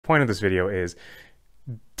point of this video is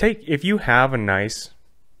if you have a nice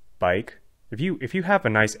bike, if you have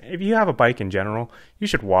a bike in general, you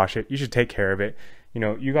should wash it. You should take care of it. You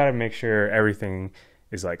know, you got to make sure everything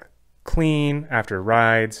is like clean after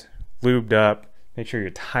rides, lubed up, make sure your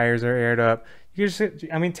tires are aired up. You just,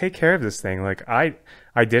 I mean, take care of this thing. Like I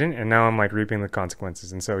didn't, and now I'm like reaping the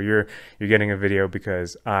consequences. And so you're getting a video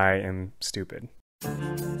because I am stupid.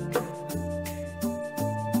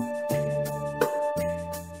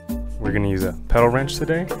 We're gonna use a pedal wrench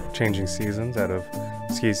today, changing seasons out of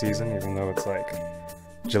ski season, even though it's like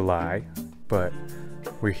July, but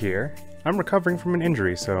we're here. I'm recovering from an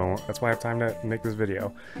injury, so that's why I have time to make this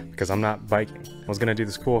video, because I'm not biking. I was gonna do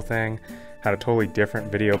this cool thing, had a totally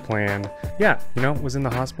different video plan. Yeah, you know, was in the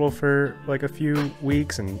hospital for like a few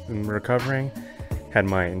weeks and recovering. Had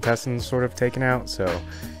my intestines sort of taken out, so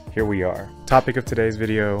here we are. Topic of today's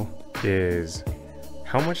video is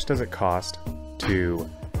how much does it cost to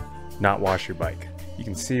not wash your bike? You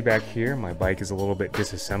can see back here, my bike is a little bit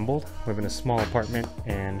disassembled. I live in a small apartment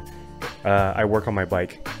and I work on my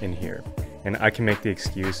bike in here. And I can make the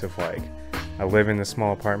excuse of like, I live in this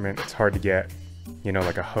small apartment, it's hard to get, you know,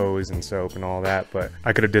 like a hose and soap and all that, but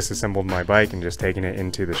I could have disassembled my bike and just taken it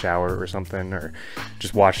into the shower or something, or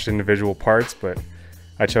just washed individual parts, but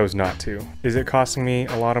I chose not to. Is it costing me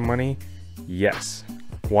a lot of money? Yes.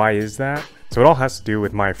 Why is that? So it all has to do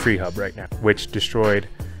with my free hub right now, which destroyed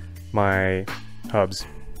my hubs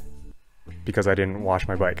because I didn't wash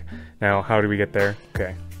my bike. Now, how did we get there?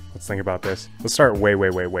 Okay, let's think about this. Let's start way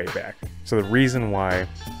back. So the reason why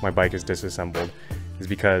my bike is disassembled is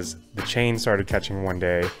because the chain started catching one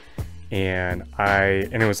day and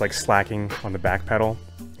it was like slacking on the back pedal.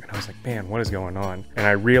 And I was like, man, what is going on? And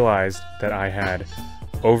I realized that I had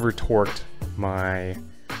over torqued my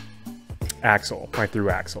axle, my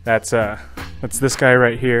through axle. That's this guy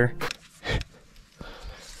right here.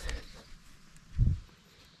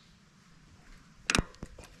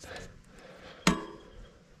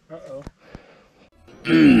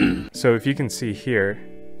 So if you can see here,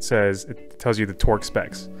 it tells you the torque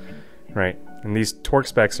specs, right? And these torque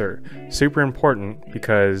specs are super important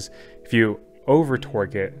because if you over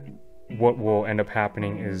torque it, what will end up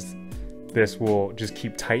happening is this will just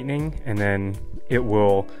keep tightening, and then it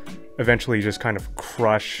will eventually just kind of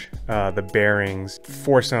crush the bearings,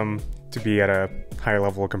 force them to be at a higher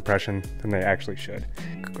level of compression than they actually should.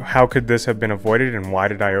 How could this have been avoided, and why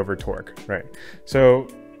did I over torque, right? So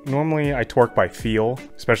normally I torque by feel,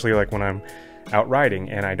 especially like when I'm out riding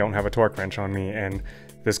and I don't have a torque wrench on me and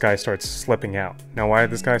this guy starts slipping out. Now, why did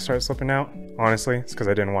this guy start slipping out? Honestly, it's because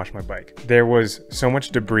I didn't wash my bike. There was so much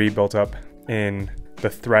debris built up in the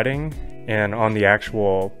threading and on the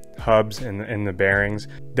actual hubs and the bearings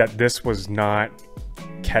that this was not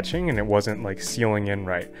catching, and it wasn't like sealing in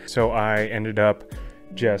right. So I ended up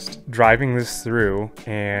just driving this through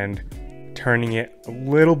and turning it a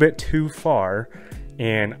little bit too far,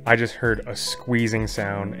 and I just heard a squeezing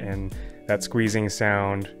sound, and that squeezing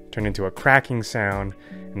sound turned into a cracking sound,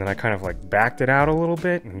 and then I kind of like backed it out a little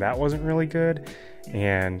bit, and that wasn't really good,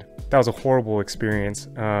 and that was a horrible experience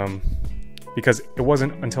because it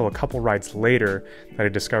wasn't until a couple rides later that I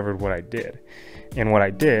discovered what I did. And what I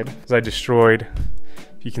did is I destroyed,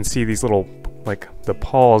 you can see these little, like the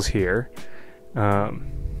pawls here.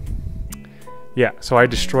 Yeah, so I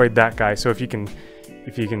destroyed that guy. So if you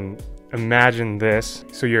can imagine this,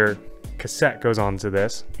 so your cassette goes onto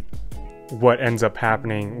this. What ends up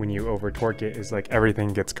happening when you over torque it is like everything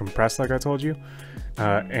gets compressed, like I told you,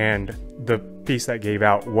 and the piece that gave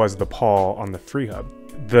out was the pawl on the free hub.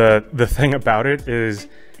 The thing about it is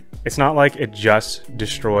it's not like it just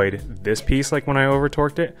destroyed this piece like when I over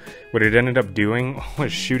torqued it. What it ended up doing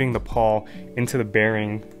was shooting the pawl into the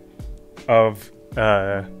bearing of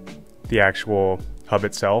the actual hub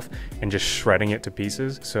itself and just shredding it to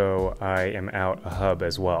pieces. So I am out a hub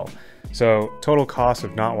as well. So total cost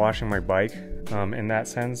of not washing my bike in that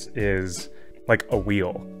sense is like a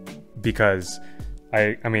wheel, because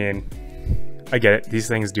I mean, I get it, these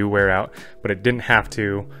things do wear out, but it didn't have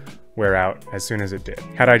to wear out as soon as it did.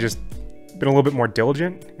 Had I just been a little bit more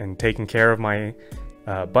diligent and taken care of my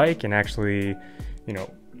bike and actually, you know,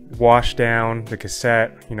 washed down the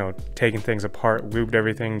cassette, you know, taken things apart, lubed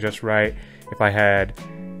everything just right, if I had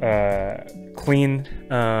cleaned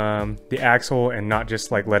the axle and not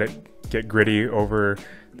just like let it get gritty over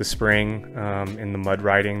the spring in the mud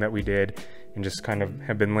riding that we did and just kind of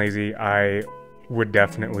have been lazy, I would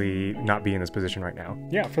definitely not be in this position right now.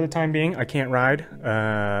 Yeah, for the time being, I can't ride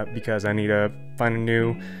because I need to find a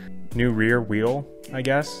new rear wheel, I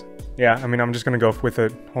guess. Yeah, I mean, I'm just gonna go with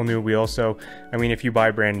a whole new wheel. So, I mean, if you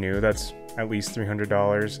buy brand new, that's at least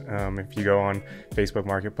 $300. If you go on Facebook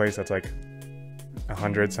Marketplace, that's like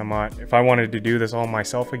 100 some odd. If I wanted to do this all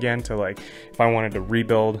myself again, to like, if I wanted to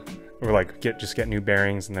rebuild or like get new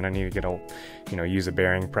bearings, and then I need to get use a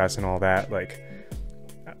bearing press and all that, like,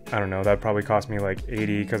 I don't know, that'd probably cost me like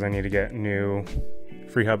 80 because I need to get new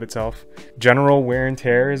free hub itself. General wear and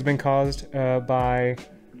tear has been caused by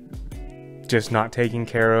just not taking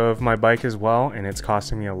care of my bike as well, and it's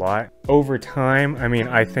costing me a lot. Over time, I mean,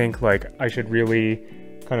 I think like I should really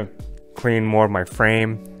kind of clean more of my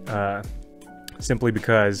frame, simply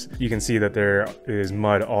because you can see that there is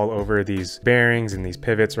mud all over these bearings and these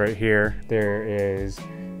pivots right here. There is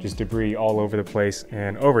just debris all over the place,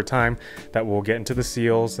 and over time that will get into the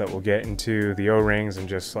seals, that will get into the O-rings, and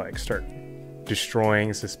just like start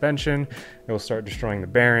destroying suspension. It will start destroying the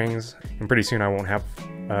bearings, and pretty soon I won't have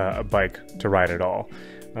a bike to ride at all.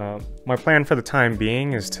 My plan for the time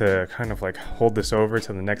being is to kind of like hold this over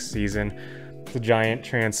to the next season. The Giant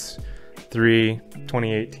Trans 3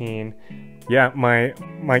 2018. Yeah, my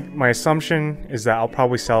assumption is that I'll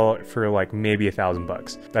probably sell it for like maybe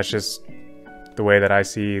 $1,000. That's just the way that I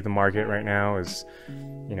see the market right now. Is,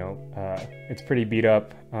 it's pretty beat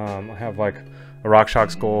up. I have like a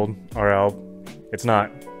RockShox Gold RL. It's not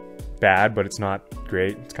bad, but it's not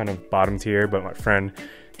great. It's kind of bottom tier, but my friend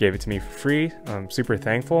gave it to me for free. I'm super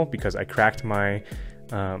thankful because I cracked my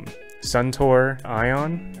Suntour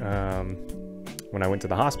Ion when I went to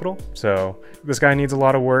the hospital. So this guy needs a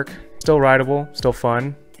lot of work. Still rideable, still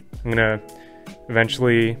fun. I'm gonna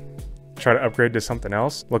eventually try to upgrade to something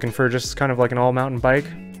else. Looking for just kind of like an all mountain bike,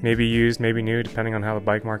 maybe used, maybe new, depending on how the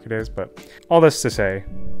bike market is. But all this to say,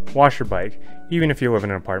 wash your bike. Even if you live in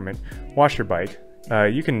an apartment, wash your bike.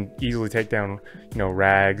 You can easily take down,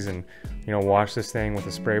 rags and, wash this thing with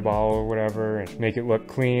a spray bottle or whatever and make it look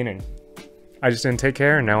clean. And I just didn't take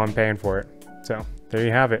care, and now I'm paying for it. So there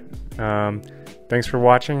you have it. Thanks for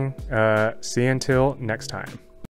watching. See you until next time.